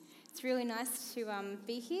It's really nice to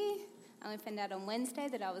be here. I only found out on Wednesday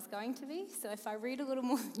that I was going to be, so if I read a little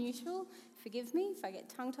more than usual, forgive me. If I get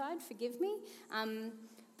tongue-tied, forgive me.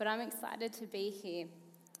 But I'm excited to be here.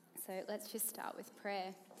 So let's just start with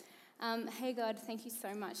prayer. Hey God, thank you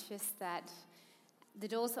so much just that the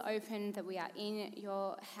doors are open, that we are in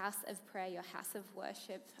your house of prayer, your house of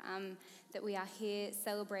worship, that we are here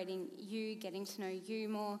celebrating you, getting to know you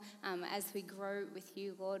more. As we grow with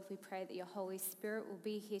you, Lord, we pray that your Holy Spirit will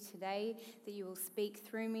be here today, that you will speak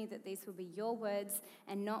through me, that these will be your words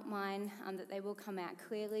and not mine, that they will come out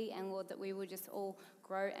clearly, and Lord, that we will just all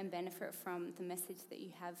grow and benefit from the message that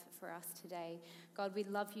you have for us today. God, we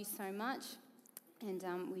love you so much, and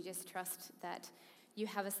we just trust that you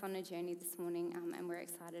have us on a journey this morning, and we're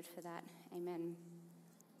excited for that. Amen.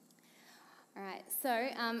 All right, so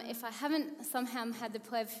if I haven't somehow had the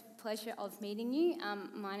pleasure of meeting you,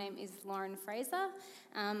 my name is Lauren Fraser.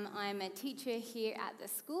 I'm a teacher here at the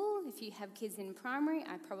school. If you have kids in primary,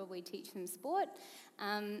 I probably teach them sport.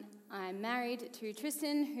 I'm married to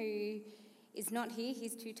Tristan, who is not here.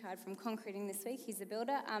 He's too tired from concreting this week. He's a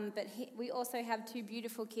builder. But we also have two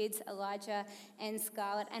beautiful kids, Elijah and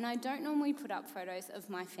Scarlett. And I don't normally put up photos of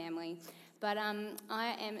my family, but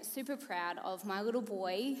I am super proud of my little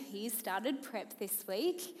boy. He started prep this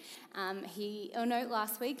week.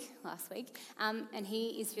 Last week. And he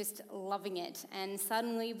is just loving it. And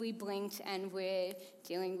suddenly we blinked and we're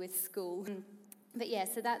dealing with school. But yeah,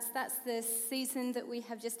 so that's the season that we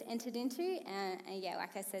have just entered into, and yeah,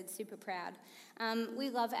 like I said, super proud. We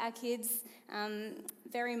love our kids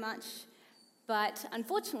very much, but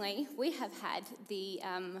unfortunately, we have had the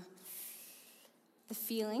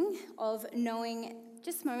feeling of knowing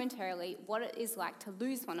just momentarily what it is like to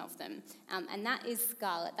lose one of them, and that is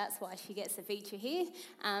Scarlett. That's why she gets a feature here,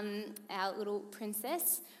 our little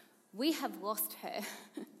princess. We have lost her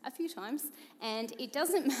a few times, and it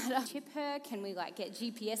doesn't matter. Chip her? Can we get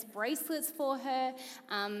GPS bracelets for her?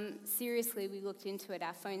 Seriously, we looked into it.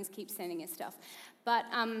 Our phones keep sending us stuff. But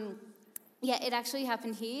yeah, it actually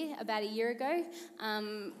happened here about a year ago.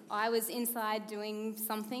 I was inside doing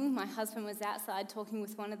something. My husband was outside talking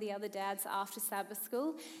with one of the other dads after Sabbath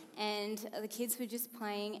school, and the kids were just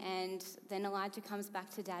playing, and then Elijah comes back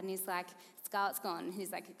to Dad, and he's like, Scarlett's gone. And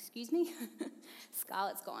he's like, excuse me?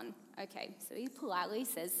 Scarlett's gone. Okay, so he politely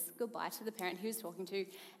says goodbye to the parent he was talking to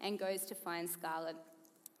and goes to find Scarlett.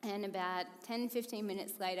 And about 10, 15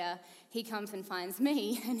 minutes later, he comes and finds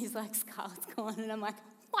me, and he's like, Scarlett's gone. And I'm like,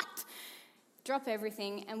 what? Drop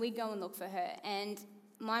everything, and we go and look for her. And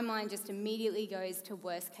my mind just immediately goes to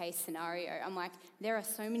worst case scenario. I'm like, there are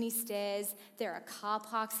so many stairs, there are car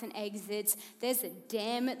parks and exits, there's a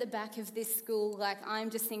dam at the back of this school.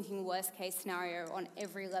 I'm just thinking worst case scenario on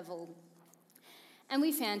every level. And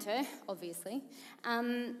we found her, obviously.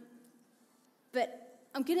 But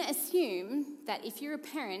I'm going to assume that if you're a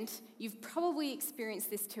parent, you've probably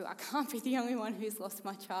experienced this too. I can't be the only one who's lost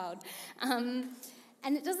my child. And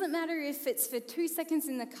it doesn't matter if it's for 2 seconds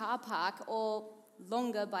in the car park or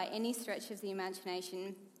longer by any stretch of the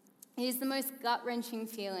imagination. It is the most gut-wrenching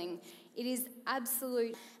feeling. It is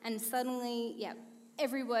absolute, and suddenly,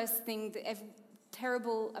 every worst thing,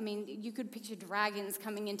 terrible. I mean, you could picture dragons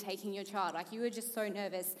coming and taking your child. You were just so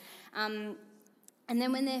nervous. And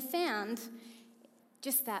then when they're found,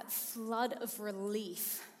 just that flood of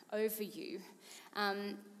relief over you.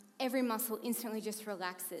 Every muscle instantly just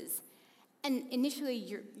relaxes. And initially,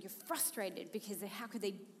 you're frustrated because how could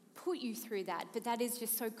they put you through that? But that is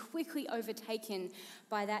just so quickly overtaken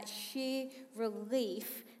by that sheer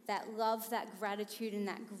relief, that love, that gratitude, and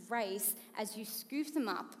that grace as you scoop them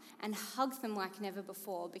up and hug them like never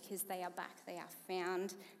before, because they are back, they are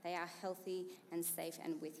found, they are healthy and safe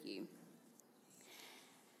and with you.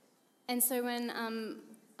 And so when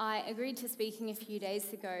I agreed to speaking a few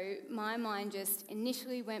days ago, my mind just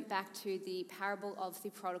initially went back to the parable of the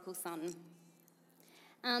prodigal son.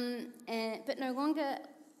 But no longer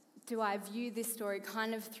do I view this story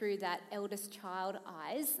kind of through that eldest child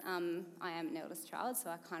eyes. I am an eldest child,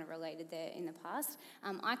 so I kind of related there in the past.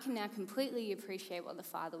 I can now completely appreciate what the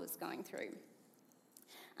father was going through.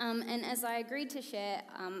 And as I agreed to share,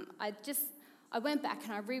 I went back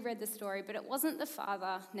and I reread the story, but it wasn't the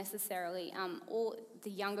father necessarily or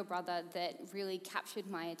the younger brother that really captured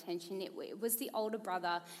my attention. It was the older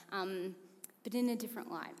brother, but in a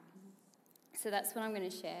different light. So that's what I'm going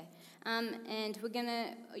to share. And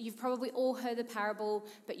you've probably all heard the parable,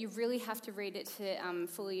 but you really have to read it to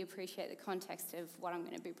fully appreciate the context of what I'm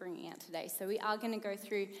going to be bringing out today. So we are going to go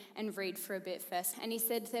through and read for a bit first. And he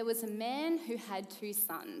said, there was a man who had 2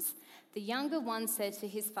 sons. The younger one said to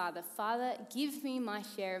his father, Father, give me my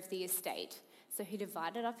share of the estate. So he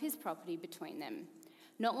divided up his property between them.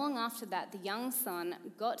 Not long after that, the young son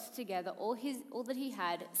got together all that he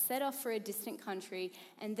had, set off for a distant country,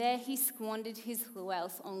 and there he squandered his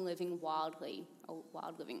wealth on living wild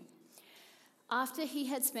living. After he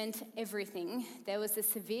had spent everything, there was a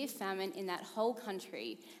severe famine in that whole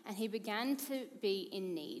country, and he began to be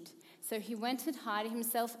in need. So he went and hired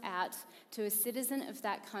himself out to a citizen of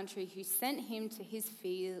that country who sent him to his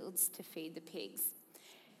fields to feed the pigs.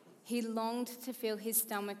 He longed to fill his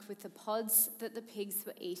stomach with the pods that the pigs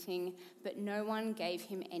were eating, but no one gave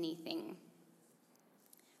him anything.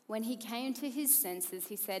 When he came to his senses,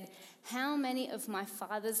 he said, "How many of my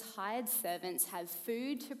father's hired servants have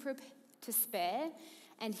food to spare,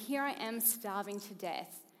 and here I am starving to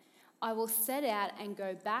death? I will set out and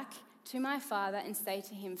go back to my father and say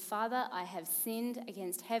to him, 'Father, I have sinned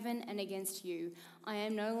against heaven and against you. I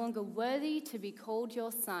am no longer worthy to be called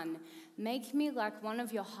your son. Make me like one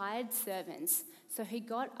of your hired servants.' So he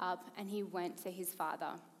got up and he went to his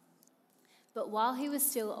father. But while he was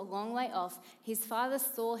still a long way off, his father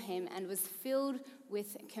saw him and was filled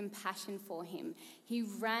with compassion for him. He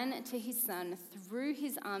ran to his son, threw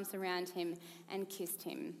his arms around him, and kissed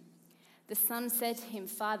him. The son said to him,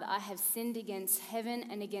 'Father, I have sinned against heaven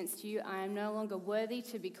and against you. I am no longer worthy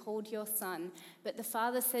to be called your son.' But the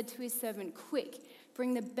father said to his servant, 'Quick,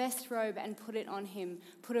 bring the best robe and put it on him.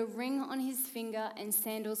 Put a ring on his finger and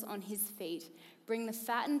sandals on his feet. Bring the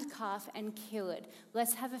fattened calf and kill it.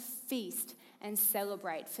 Let's have a feast and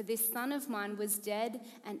celebrate. For this son of mine was dead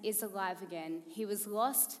and is alive again. He was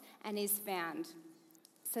lost and is found.'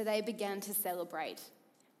 So they began to celebrate.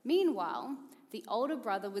 Meanwhile, the older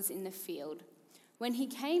brother was in the field. When he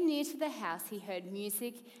came near to the house, he heard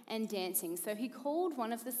music and dancing. So he called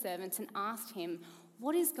one of the servants and asked him,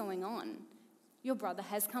 'What is going on?' 'Your brother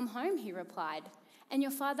has come home,' he replied, 'and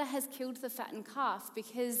your father has killed the fattened calf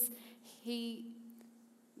because he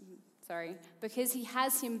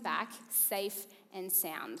has him back safe and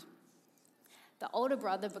sound.' The older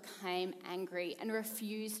brother became angry and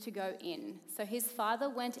refused to go in. So his father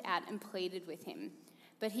went out and pleaded with him.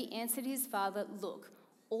 But he answered his father, 'Look,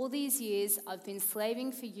 all these years I've been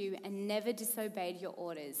slaving for you and never disobeyed your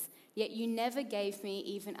orders. Yet you never gave me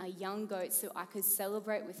even a young goat so I could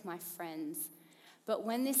celebrate with my friends. But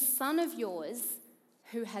when this son of yours,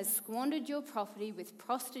 who has squandered your property with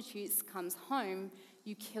prostitutes, comes home,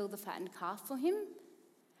 you kill the fattened calf for him?'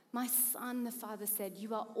 'My son,' the father said,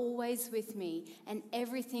 'you are always with me, and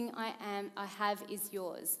everything I have is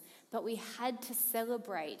yours. But we had to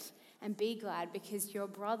celebrate and be glad because your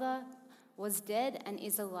brother was dead and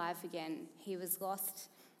is alive again. He was lost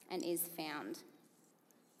and is found.'"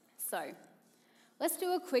 So, let's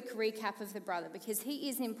do a quick recap of the brother because he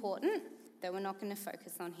is important, though we're not going to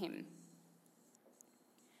focus on him.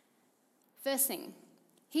 First thing,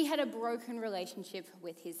 he had a broken relationship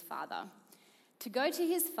with his father. To go to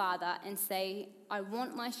his father and say, "I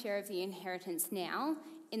want my share of the inheritance now,"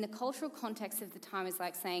 in the cultural context of the time is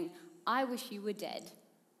like saying, "I wish you were dead."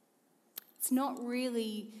 It's not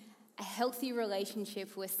really a healthy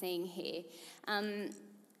relationship we're seeing here.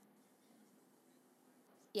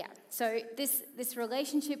 So this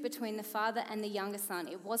relationship between the father and the younger son,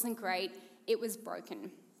 it wasn't great, it was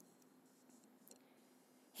broken.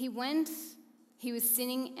 He was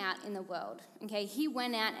sinning out in the world, okay? He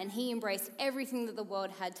went out and he embraced everything that the world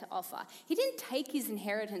had to offer. He didn't take his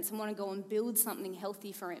inheritance and want to go and build something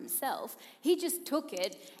healthy for himself. He just took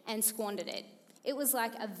it and squandered it. It was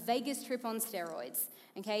like a Vegas trip on steroids,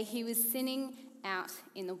 okay? He was sinning out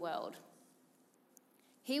in the world.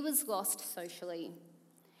 He was lost socially.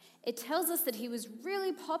 It tells us that he was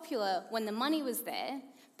really popular when the money was there,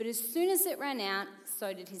 but as soon as it ran out,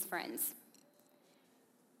 so did his friends.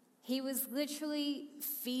 He was literally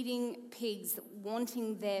feeding pigs,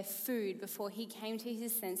 wanting their food before he came to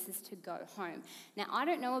his senses to go home. Now, I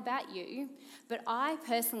don't know about you, but I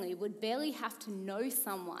personally would barely have to know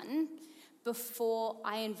someone before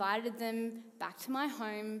I invited them back to my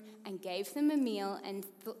home and gave them a meal and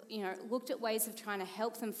looked at ways of trying to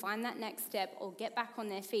help them find that next step or get back on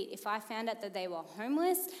their feet if I found out that they were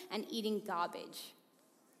homeless and eating garbage.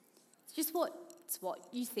 It's what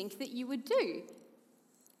you think that you would do.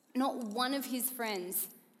 Not one of his friends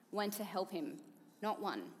went to help him. Not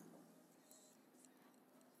one.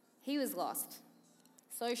 He was lost.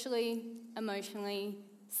 Socially, emotionally,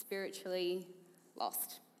 spiritually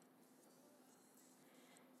lost.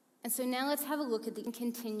 And so now let's have a look at the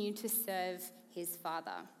continue to serve his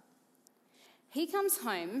father. He comes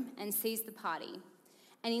home and sees the party,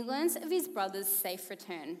 and he learns of his brother's safe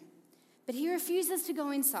return, but he refuses to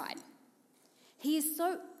go inside. He is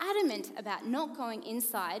so adamant about not going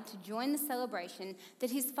inside to join the celebration that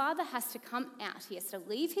his father has to come out. He has to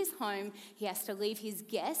leave his home. He has to leave his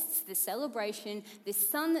guests, the celebration, this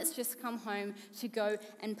son that's just come home, to go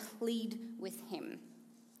and plead with him.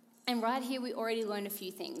 And right here, we already learn a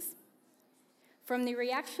few things. From the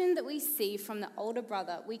reaction that we see from the older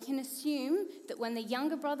brother, we can assume that when the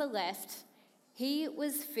younger brother left, he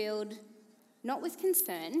was filled not with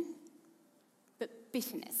concern, but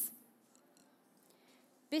bitterness.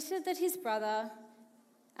 Bitter that his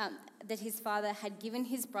father had given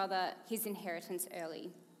his brother his inheritance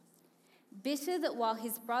early. Bitter that while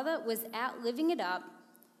his brother was out living it up,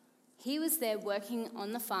 he was there working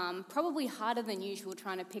on the farm, probably harder than usual,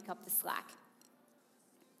 trying to pick up the slack.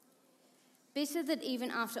 Bitter that even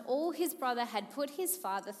after all his brother had put his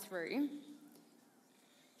father through,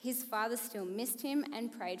 his father still missed him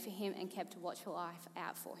and prayed for him and kept a watchful eye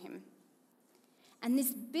out for him. And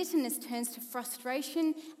this bitterness turns to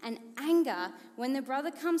frustration and anger when the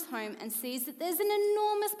brother comes home and sees that there's an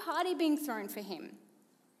enormous party being thrown for him.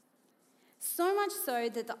 So much so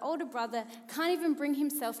that the older brother can't even bring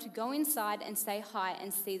himself to go inside and say hi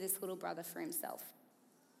and see this little brother for himself.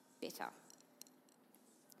 Bitter.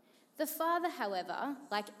 The father, however,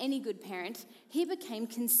 like any good parent, he became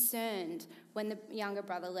concerned when the younger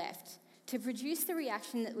brother left, to produce the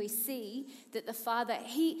reaction that we see that the father,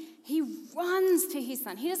 he runs to his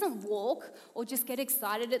son. He doesn't walk or just get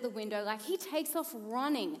excited at the window. Like, he takes off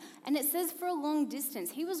running. And it says for a long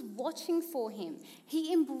distance. He was watching for him.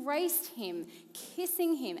 He embraced him,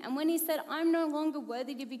 kissing him. And when he said, I'm no longer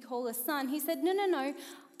worthy to be called a son, he said, no,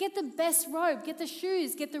 get the best robe, get the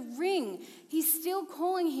shoes, get the ring. He's still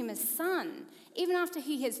calling him a son, even after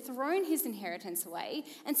he has thrown his inheritance away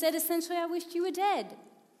and said, essentially, I wished you were dead.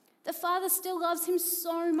 The father still loves him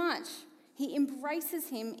so much. He embraces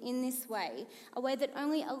him in this way, a way that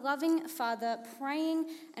only a loving father, praying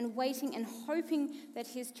and waiting and hoping that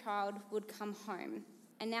his child would come home.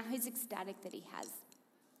 And now he's ecstatic that he has.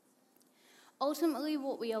 Ultimately,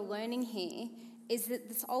 what we are learning here is that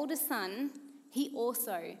this older son, he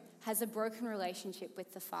also has a broken relationship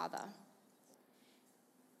with the father.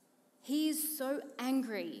 He is so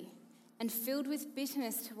angry and filled with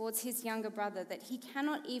bitterness towards his younger brother that he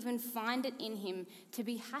cannot even find it in him to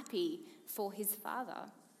be happy for his father.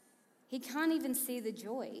 He can't even see the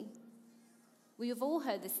joy. We have all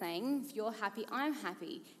heard the saying, if you're happy, I'm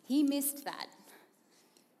happy. He missed that.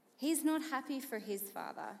 He's not happy for his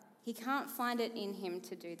father. He can't find it in him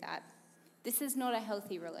to do that. This is not a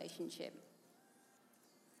healthy relationship.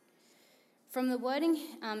 From the wording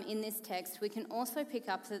in this text, we can also pick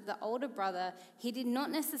up that the older brother, he did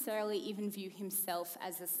not necessarily even view himself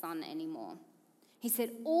as a son anymore. He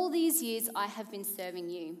said, all these years I have been serving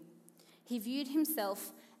you. He viewed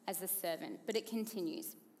himself as a servant, but it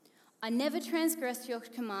continues. I never transgressed your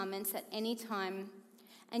commandments at any time,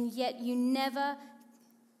 and yet you never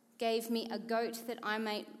gave me a goat that I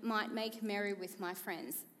might make merry with my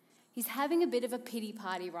friends. He's having a bit of a pity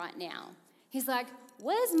party right now. He's like,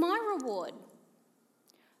 where's my reward?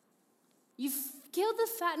 You've killed the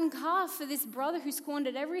fattened calf for this brother who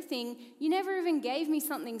squandered everything. You never even gave me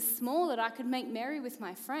something small that I could make merry with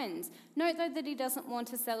my friends. Note, though, that he doesn't want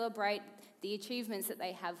to celebrate the achievements that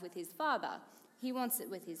they have with his father. He wants it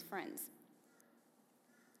with his friends.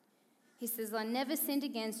 He says, I never sinned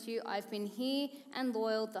against you. I've been here and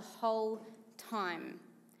loyal the whole time.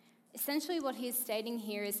 Essentially, what he is stating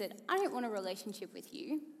here is that I don't want a relationship with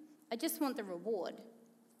you. I just want the reward.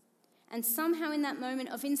 And somehow in that moment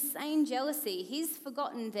of insane jealousy, he's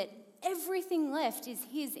forgotten that everything left is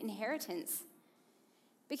his inheritance.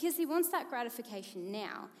 Because he wants that gratification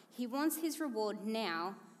now. He wants his reward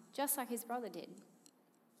now, just like his brother did.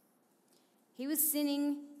 He was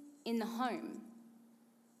sinning in the home,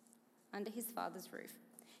 under his father's roof.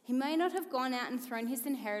 He may not have gone out and thrown his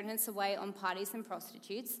inheritance away on parties and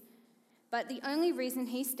prostitutes, but the only reason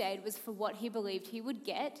he stayed was for what he believed he would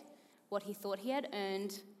get, what he thought he had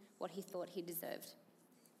earned, what he thought he deserved.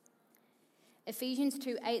 Ephesians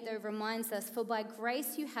 2:8, though, reminds us, for by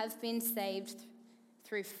grace you have been saved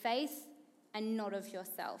through faith and not of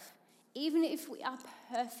yourself. Even if we are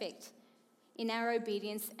perfect in our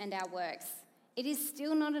obedience and our works, it is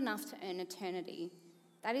still not enough to earn eternity.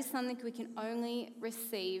 That is something we can only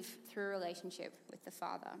receive through a relationship with the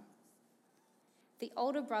Father. The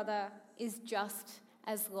older brother is just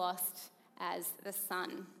as lost as the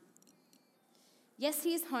son. Yes,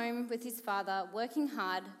 he is home with his father, working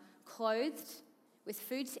hard, clothed, with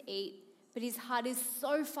food to eat, but his heart is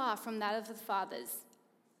so far from that of the father's,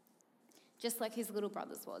 just like his little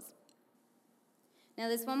brother's was. Now,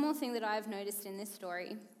 there's one more thing that I've noticed in this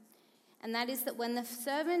story, And that is that when the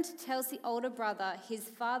servant tells the older brother his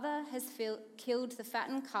father has killed the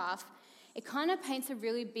fattened calf, it kind of paints a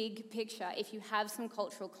really big picture if you have some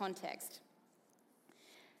cultural context.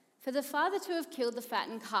 For the father to have killed the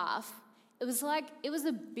fattened calf, it was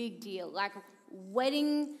a big deal, like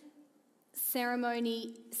wedding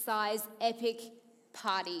ceremony size epic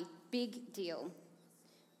party, big deal.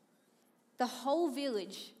 The whole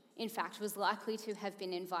village, in fact, was likely to have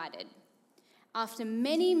been invited. After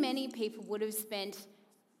many, many people would have spent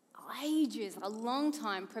ages, a long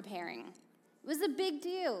time preparing. It was a big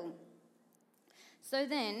deal. So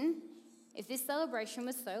then, if this celebration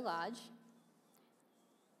was so large,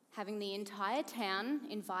 having the entire town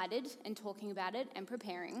invited and talking about it and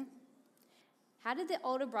preparing, how did the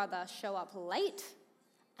older brother show up late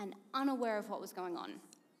and unaware of what was going on?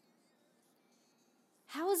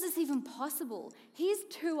 How is this even possible? He's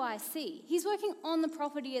 2IC. He's working on the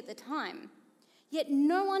property at the time. Yet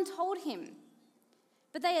no one told him.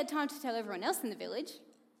 But they had time to tell everyone else in the village.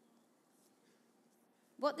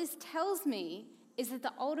 What this tells me is that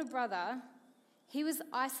the older brother, he was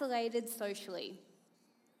isolated socially.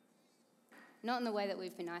 Not in the way that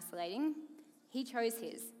we've been isolating. He chose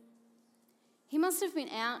his. He must have been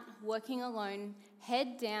out working alone,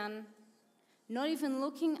 head down, not even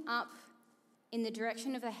looking up in the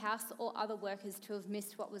direction of the house or other workers to have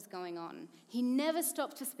missed what was going on. He never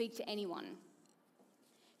stopped to speak to anyone.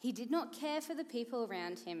 He did not care for the people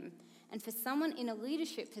around him, and for someone in a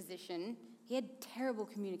leadership position, he had terrible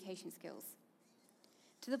communication skills.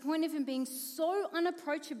 To the point of him being so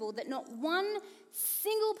unapproachable that not one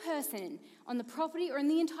single person on the property or in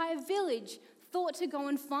the entire village thought to go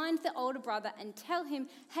and find the older brother and tell him,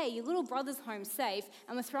 hey, your little brother's home safe,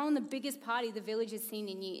 and we're throwing the biggest party the village has seen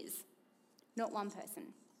in years. Not one person.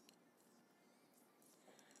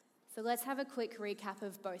 So let's have a quick recap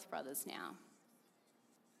of both brothers now.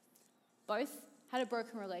 Both had a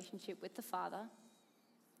broken relationship with the father.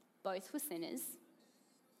 Both were sinners.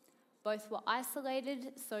 Both were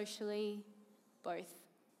isolated socially. Both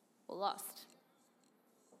were lost.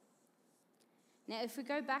 Now, if we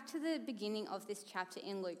go back to the beginning of this chapter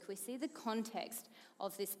in Luke, we see the context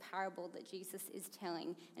of this parable that Jesus is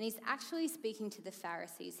telling, and he's actually speaking to the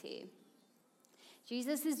Pharisees here.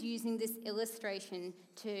 Jesus is using this illustration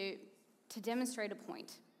to demonstrate a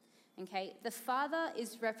point. Okay, the father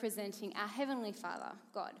is representing our heavenly Father,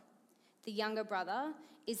 God. The younger brother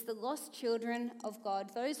is the lost children of God,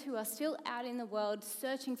 those who are still out in the world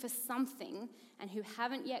searching for something and who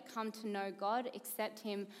haven't yet come to know God, accept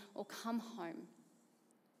him, or come home.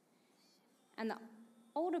 And the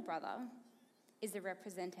older brother is a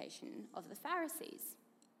representation of the Pharisees,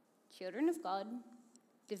 children of God,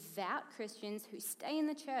 devout Christians who stay in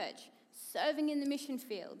the church, serving in the mission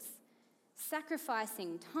fields,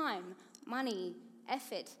 sacrificing time, money,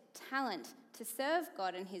 effort, talent to serve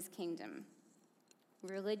God and his kingdom.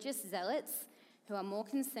 Religious zealots who are more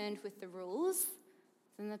concerned with the rules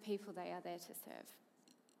than the people they are there to serve.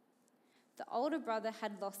 The older brother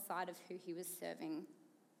had lost sight of who he was serving.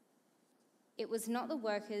 It was not the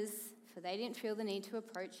workers, for they didn't feel the need to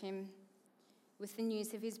approach him with the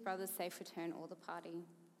news of his brother's safe return or the party.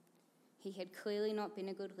 He had clearly not been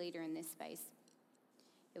a good leader in this space.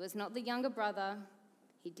 It was not the younger brother.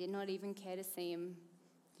 He did not even care to see him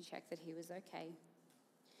to check that he was okay.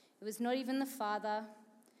 It was not even the father,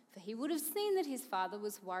 for he would have seen that his father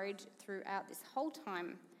was worried throughout this whole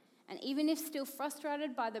time. And even if still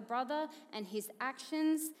frustrated by the brother and his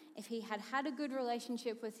actions, if he had had a good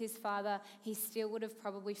relationship with his father, he still would have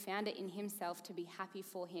probably found it in himself to be happy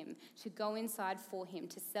for him, to go inside for him,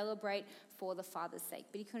 to celebrate for the father's sake.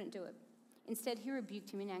 But he couldn't do it. Instead, he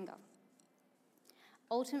rebuked him in anger.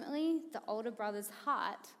 Ultimately, the older brother's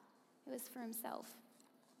heart, it was for himself.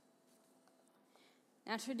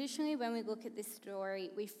 Now, traditionally, when we look at this story,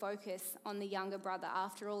 we focus on the younger brother.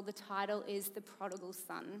 After all, the title is The Prodigal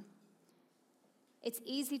Son. It's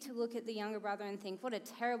easy to look at the younger brother and think, what a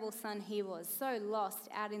terrible son he was, so lost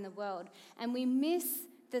out in the world. And we miss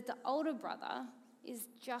that the older brother is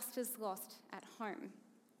just as lost at home,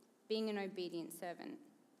 being an obedient servant.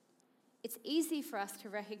 It's easy for us to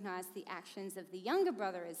recognize the actions of the younger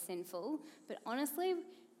brother as sinful, but honestly,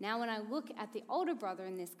 now when I look at the older brother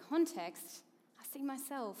in this context, I see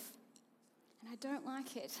myself, and I don't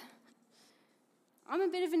like it. I'm a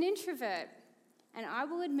bit of an introvert, and I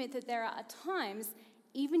will admit that there are times,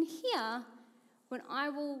 even here, when I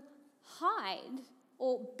will hide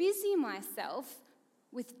or busy myself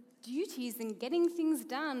with duties and getting things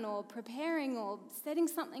done or preparing or setting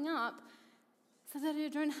something up so that I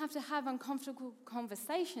don't have to have uncomfortable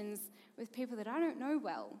conversations with people that I don't know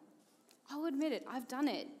well. I'll admit it, I've done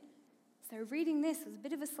it. So reading this was a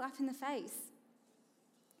bit of a slap in the face.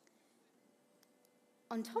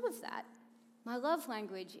 On top of that, my love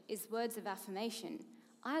language is words of affirmation.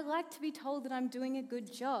 I like to be told that I'm doing a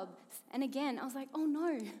good job. And again, I was like, oh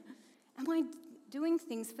no, am I doing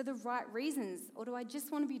things for the right reasons? Or do I just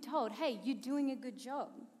want to be told, hey, you're doing a good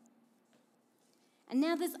job? And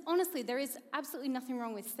now there is absolutely nothing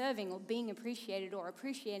wrong with serving or being appreciated or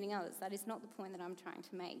appreciating others. That is not the point that I'm trying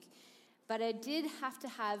to make. But I did have to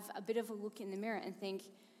have a bit of a look in the mirror and think,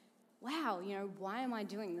 wow, why am I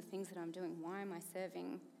doing the things that I'm doing? Why am I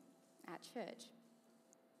serving at church?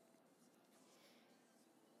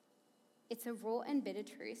 It's a raw and bitter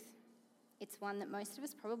truth. It's one that most of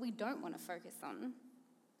us probably don't want to focus on.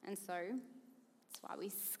 And so that's why we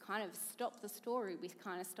kind of stop the story. We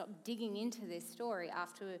kind of stop digging into this story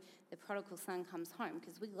after the prodigal son comes home,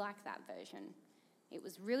 because we like that version. It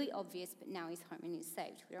was really obvious, but now he's home and he's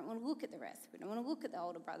saved. We don't want to look at the rest. We don't want to look at the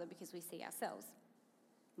older brother because we see ourselves.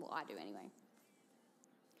 Well, I do anyway.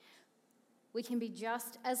 We can be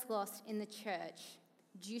just as lost in the church,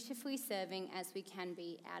 dutifully serving as we can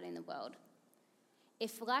be out in the world.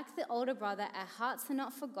 If, like the older brother, our hearts are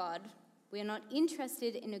not for God, we are not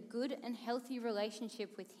interested in a good and healthy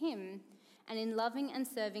relationship with him and in loving and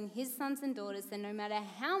serving his sons and daughters, then no matter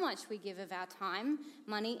how much we give of our time,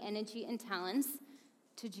 money, energy, and talents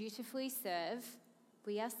to dutifully serve,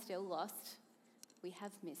 we are still lost. We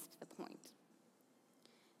have missed the point.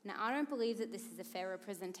 Now, I don't believe that this is a fair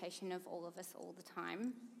representation of all of us all the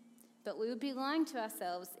time, but we would be lying to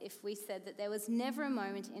ourselves if we said that there was never a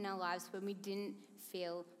moment in our lives when we didn't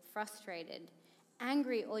feel frustrated,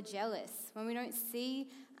 angry, or jealous, when we don't see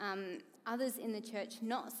others in the church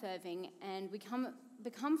not serving and we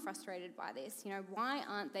become frustrated by this. Why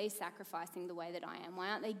aren't they sacrificing the way that I am? Why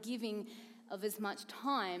aren't they giving of as much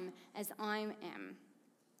time as I am?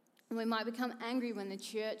 And we might become angry when the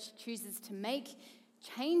church chooses to make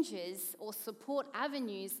changes or support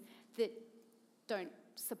avenues that don't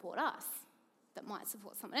support us, that might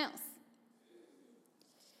support someone else.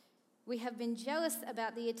 We have been jealous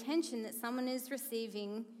about the attention that someone is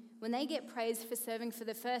receiving when they get praised for serving for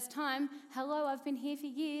the first time. Hello, I've been here for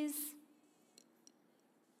years.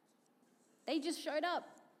 They just showed up.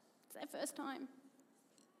 It's their first time.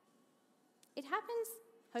 It happens,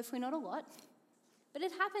 hopefully not a lot, but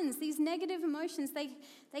it happens. These negative emotions,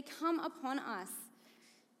 they come upon us.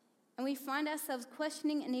 And we find ourselves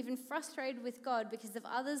questioning and even frustrated with God because of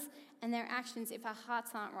others and their actions if our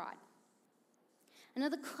hearts aren't right.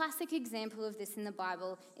 Another classic example of this in the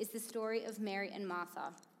Bible is the story of Mary and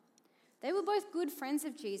Martha. They were both good friends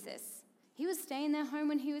of Jesus. He was staying in their home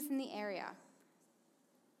when he was in the area.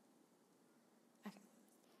 Okay.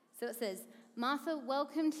 So it says, Martha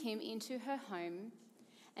welcomed him into her home,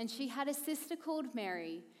 and she had a sister called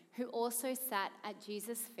Mary, who also sat at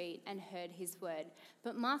Jesus' feet and heard his word.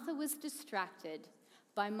 But Martha was distracted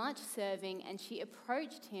by much serving, and she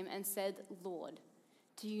approached him and said, Lord,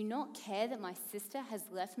 do you not care that my sister has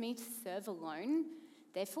left me to serve alone?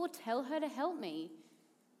 Therefore tell her to help me.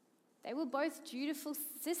 They were both dutiful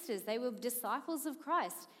sisters. They were disciples of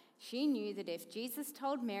Christ. She knew that if Jesus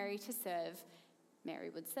told Mary to serve, Mary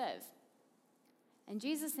would serve. And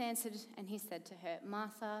Jesus answered, and he said to her,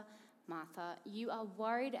 Martha, Martha, you are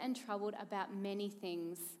worried and troubled about many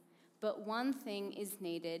things, but one thing is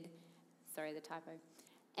needed. Sorry, the typo.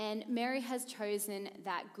 And Mary has chosen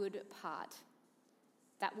that good part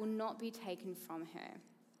that will not be taken from her.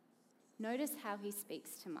 Notice how he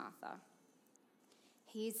speaks to Martha.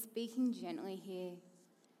 He is speaking gently here.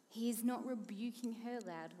 He is not rebuking her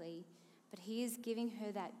loudly, but he is giving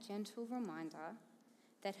her that gentle reminder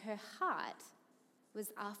that her heart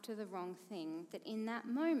was after the wrong thing, that in that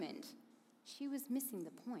moment, she was missing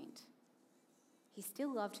the point. He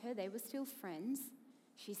still loved her. They were still friends.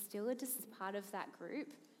 She's still a part of that group.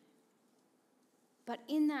 But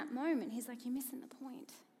in that moment, he's like, you're missing the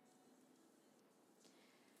point.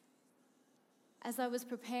 As I was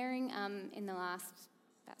preparing in the last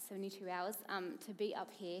about 72 hours to be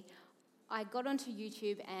up here, I got onto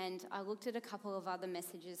YouTube and I looked at a couple of other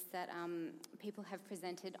messages that people have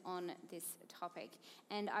presented on this topic.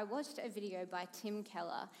 And I watched a video by Tim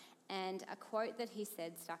Keller, and a quote that he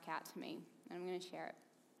said stuck out to me, and I'm going to share it.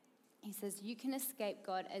 He says, you can escape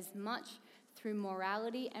God as much through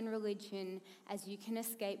morality and religion as you can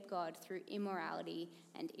escape God through immorality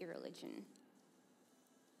and irreligion.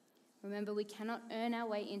 Remember, we cannot earn our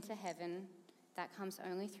way into heaven. That comes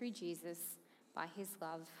only through Jesus, by his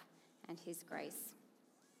love and his grace.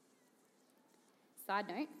 Side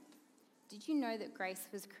note, did you know that grace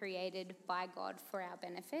was created by God for our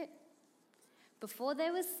benefit? Before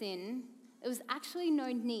there was sin, there was actually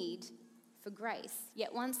no need for grace.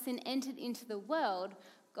 Yet once sin entered into the world,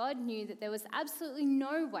 God knew that there was absolutely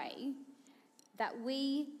no way that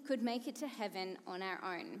we could make it to heaven on our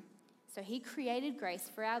own. So he created grace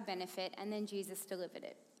for our benefit, and then Jesus delivered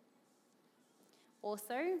it.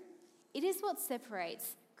 Also, it is what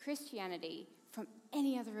separates Christianity from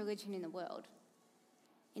any other religion in the world.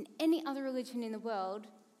 In any other religion in the world,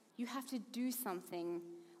 you have to do something,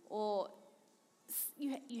 or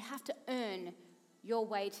you have to earn your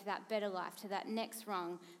way to that better life, to that next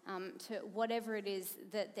rung, to whatever it is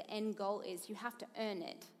that the end goal is. You have to earn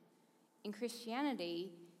it. In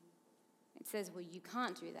Christianity, it says, well, you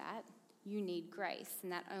can't do that. You need grace,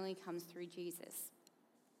 and that only comes through Jesus.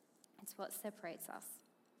 It's what separates us,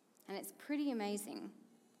 and it's pretty amazing.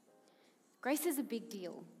 Grace is a big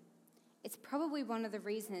deal. It's probably one of the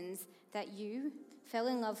reasons that you fell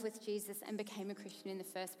in love with Jesus and became a Christian in the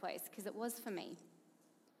first place, because it was for me.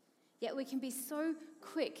 Yet we can be so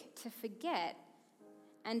quick to forget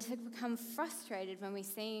and to become frustrated when we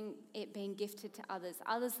see it being gifted to others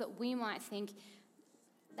that we might think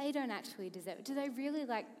they don't actually deserve it. Do they really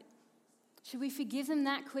should we forgive them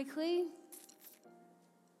that quickly?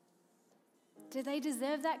 Do they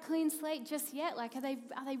deserve that clean slate just yet?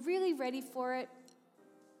 Are they really ready for it?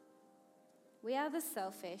 We are the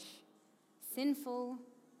selfish, sinful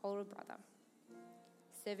older brother,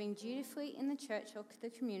 serving dutifully in the church or the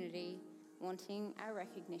community, wanting our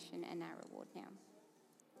recognition and our reward now.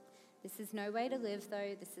 This is no way to live,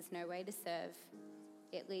 though. This is no way to serve.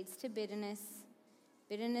 It leads to bitterness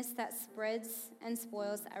that spreads and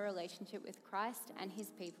spoils our relationship with Christ and his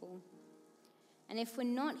people. And if we're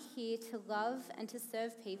not here to love and to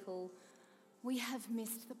serve people, we have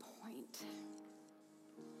missed the point.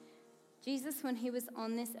 Jesus, when he was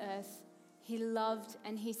on this earth, he loved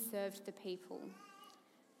and he served the people.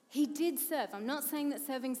 He did serve. I'm not saying that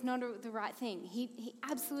serving's not the right thing. He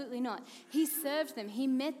absolutely not. He served them. He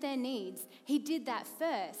met their needs. He did that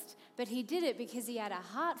first, but he did it because he had a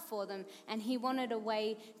heart for them, and he wanted a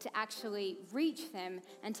way to actually reach them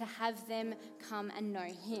and to have them come and know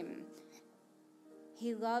him.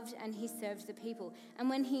 He loved and he served the people. And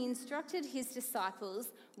when he instructed his disciples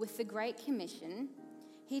with the Great Commission,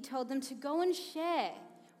 he told them to go and share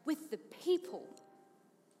with the people.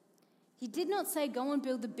 He did not say go and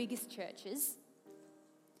build the biggest churches.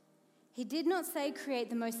 He did not say create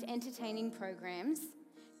the most entertaining programs,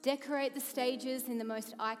 decorate the stages in the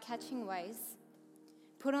most eye-catching ways,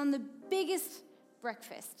 put on the biggest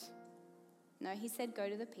breakfast. No, he said go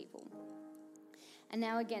to the people. And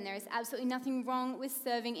now again, there is absolutely nothing wrong with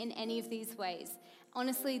serving in any of these ways.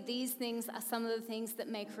 Honestly, these things are some of the things that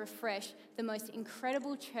make Refresh the most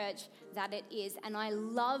incredible church that it is. And I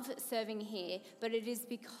love serving here, but it is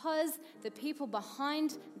because the people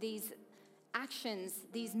behind these actions,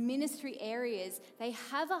 these ministry areas, they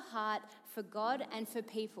have a heart for God and for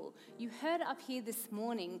people. You heard up here this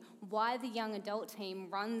morning why the young adult team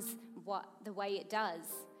runs the way it does.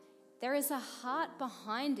 There is a heart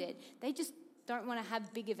behind it. They just don't want to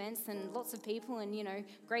have big events and lots of people and,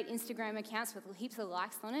 great Instagram accounts with heaps of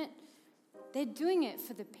likes on it. They're doing it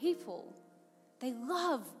for the people. They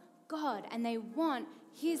love God and they want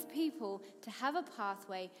his people to have a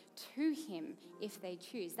pathway to him if they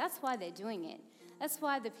choose. That's why they're doing it. That's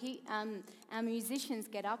why our musicians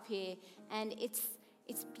get up here, and it's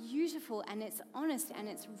beautiful and it's honest and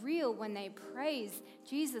it's real when they praise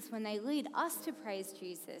Jesus, when they lead us to praise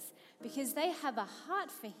Jesus, because they have a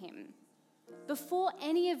heart for him. Before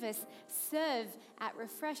any of us serve at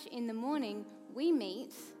Refresh in the morning, we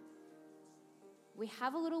meet, we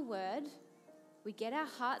have a little word, we get our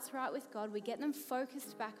hearts right with God, we get them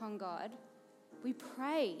focused back on God, we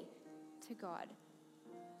pray to God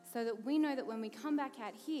so that we know that when we come back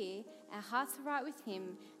out here, our hearts are right with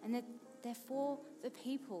him and that they're for the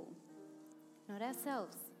people, not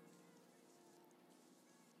ourselves.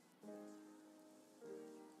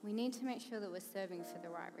 We need to make sure that we're serving for the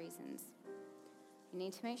right reasons. We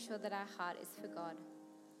need to make sure that our heart is for God,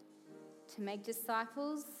 to make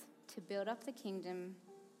disciples, to build up the kingdom.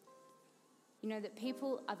 That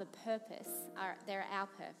people are the purpose, they're our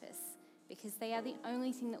purpose, because they are the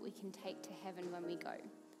only thing that we can take to heaven when we go.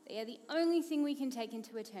 They are the only thing we can take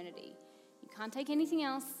into eternity. You can't take anything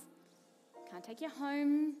else. You can't take your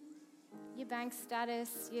home, your bank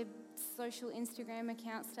status, your social Instagram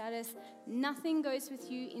account status. Nothing goes with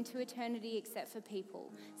you into eternity except for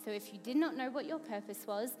people. So if you did not know what your purpose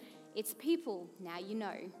was, it's people. Now you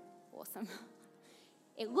know. Awesome.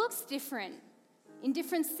 It looks different in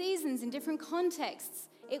different seasons, in different contexts.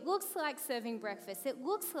 It looks like serving breakfast. It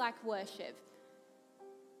looks like worship.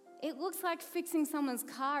 It looks like fixing someone's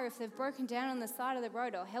car if they've broken down on the side of the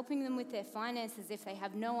road, or helping them with their finances if they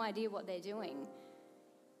have no idea what they're doing.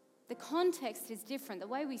 The context is different. The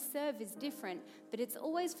way we serve is different, but it's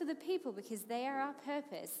always for the people because they are our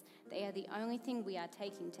purpose. They are the only thing we are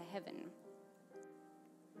taking to heaven.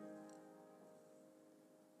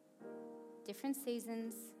 Different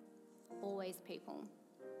seasons, always people.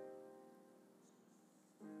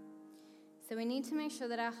 So we need to make sure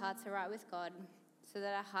that our hearts are right with God, so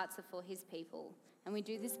that our hearts are for his people. And we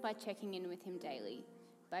do this by checking in with him daily,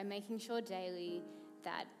 by making sure daily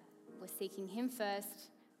that we're seeking him first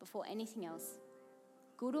before anything else.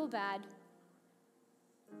 Good or bad,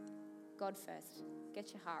 God first.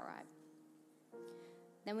 Get your heart right.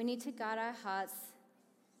 Then we need to guard our hearts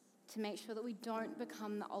to make sure that we don't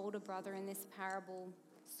become the older brother in this parable,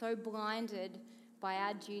 so blinded by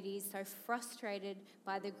our duties, so frustrated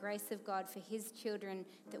by the grace of God for his children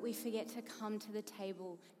that we forget to come to the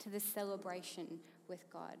table, to the celebration with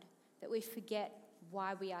God, that we forget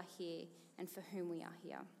why we are here and for whom we are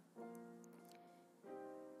here.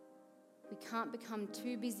 We can't become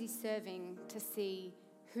too busy serving to see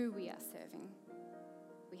who we are serving.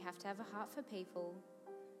 We have to have a heart for people.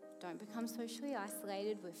 Don't become socially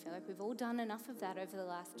isolated. We feel like we've all done enough of that over the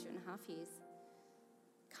last 2.5 years.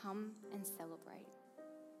 Come and celebrate.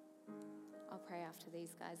 I'll pray after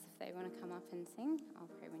these guys. If they want to come up and sing, I'll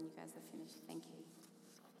pray when you guys are finished. Thank you.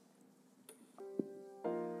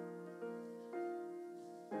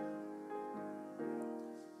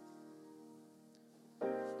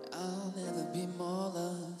 I'll never be more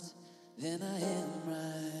loved than I am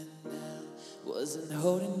right now. Wasn't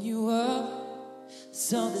holding you up,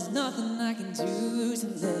 so there's nothing I can do to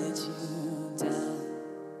let you down.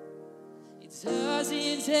 It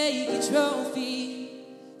doesn't take a trophy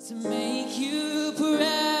to make you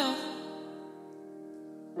proud.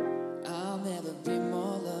 I'll never be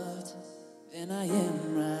more loved than I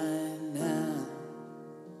am right now.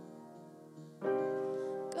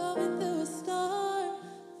 Going through a storm,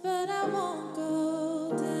 but I won't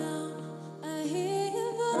go down. I hear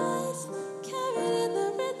your voice carried in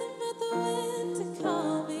the rhythm of the wind to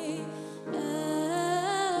call me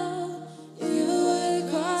out. You would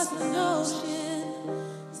cross an ocean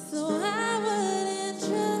so I wouldn't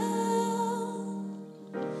drown.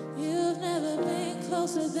 You've never been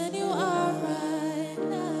closer than you are right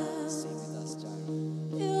now. Sing with us, Jireh.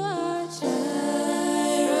 You are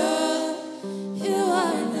Jireh. You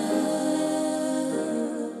are enough.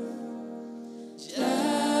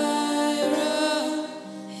 Jireh.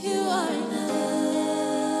 You are enough.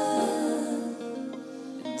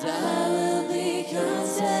 And I will be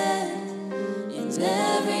content in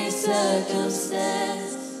every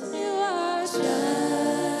circumstance. You are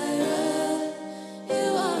Jireh. You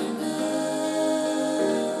are enough.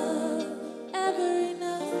 Ever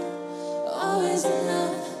enough. Always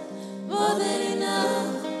enough. More than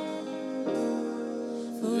enough.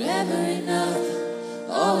 Forever enough.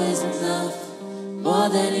 Always enough. More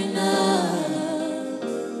than enough.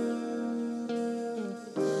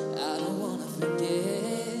 I don't wanna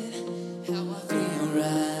forget how I feel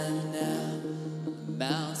right now.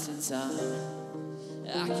 Mountaintop,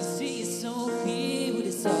 I can see it so clear what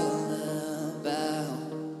it's all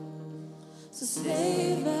about. So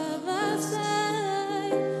stay by my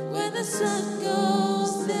side when the sun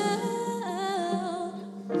goes down.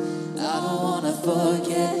 I don't wanna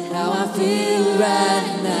forget how I feel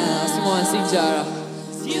right now. Someone sing Jireh.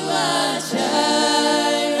 You are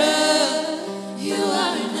Jireh. You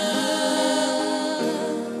are enough.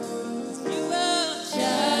 You are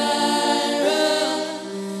Jireh.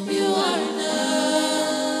 You are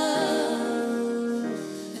enough.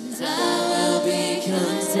 And I will be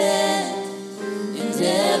content in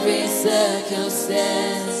every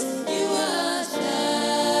circumstance. You are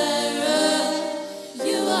Jireh.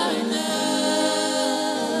 You are enough.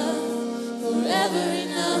 Forever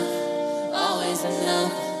enough. Always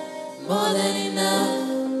enough. More than enough.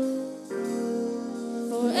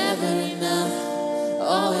 Forever enough.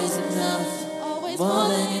 Always enough. Always more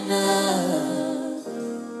than enough.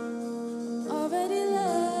 Already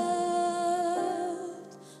loved.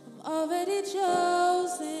 I'm already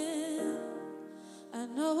chosen. I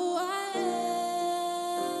know who I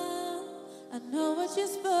am. I know what you've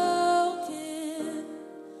spoken.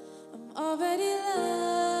 I'm already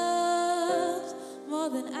loved more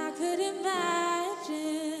than I could imagine.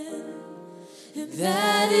 And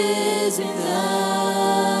that is enough.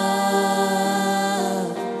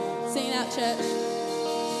 Sing it out, church.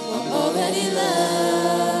 I'm already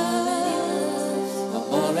loved. I'm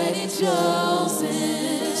already chosen.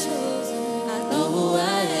 I know who I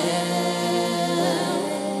am.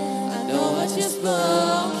 I know what you've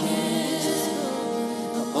spoken.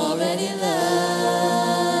 already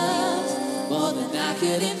loved more than I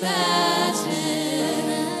could imagine,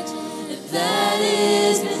 and that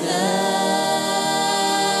is enough.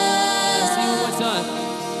 Sing one more time.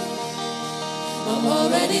 We're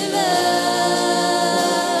already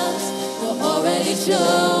loved, we're already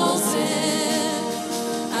chosen.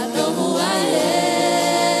 I know who I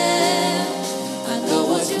am, I know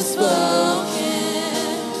what you've spoken.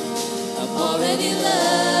 I'm already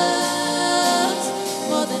loved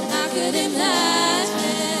more than I could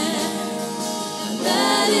imagine, and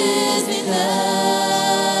that is enough,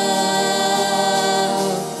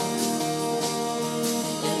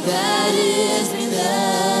 and that is enough.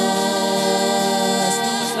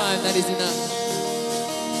 One more time, that is enough,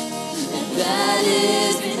 and that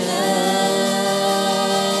is enough.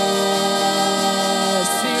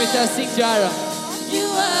 Sing with us, sing Jireh. You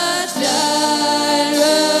are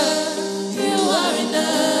Jireh. You are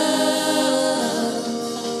enough.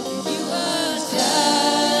 You are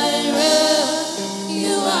Jireh.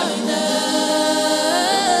 You are enough.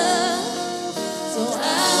 So I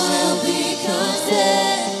will be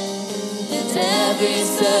content in every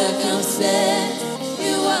circumstance.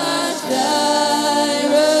 You are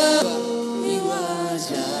Jireh. You are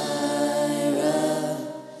Jireh.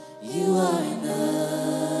 You are enough.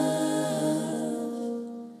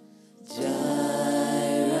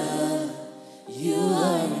 Jireh. You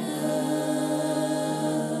are enough.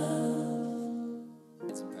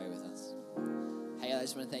 Let's pray with us. Hey, I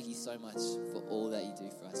just want to thank you so much for all that you do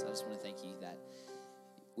for us. I just want to thank you that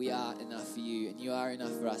we are enough for you and you are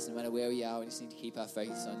enough for us. No matter where we are, we just need to keep our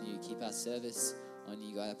focus on you, keep our service on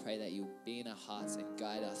you, God. I pray that you'll be in our hearts and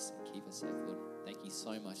guide us and keep us safe, Lord. Thank you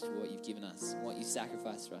so much for what you've given us, what you've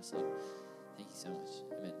sacrificed for us, Lord. Thank you so much.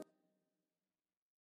 Amen.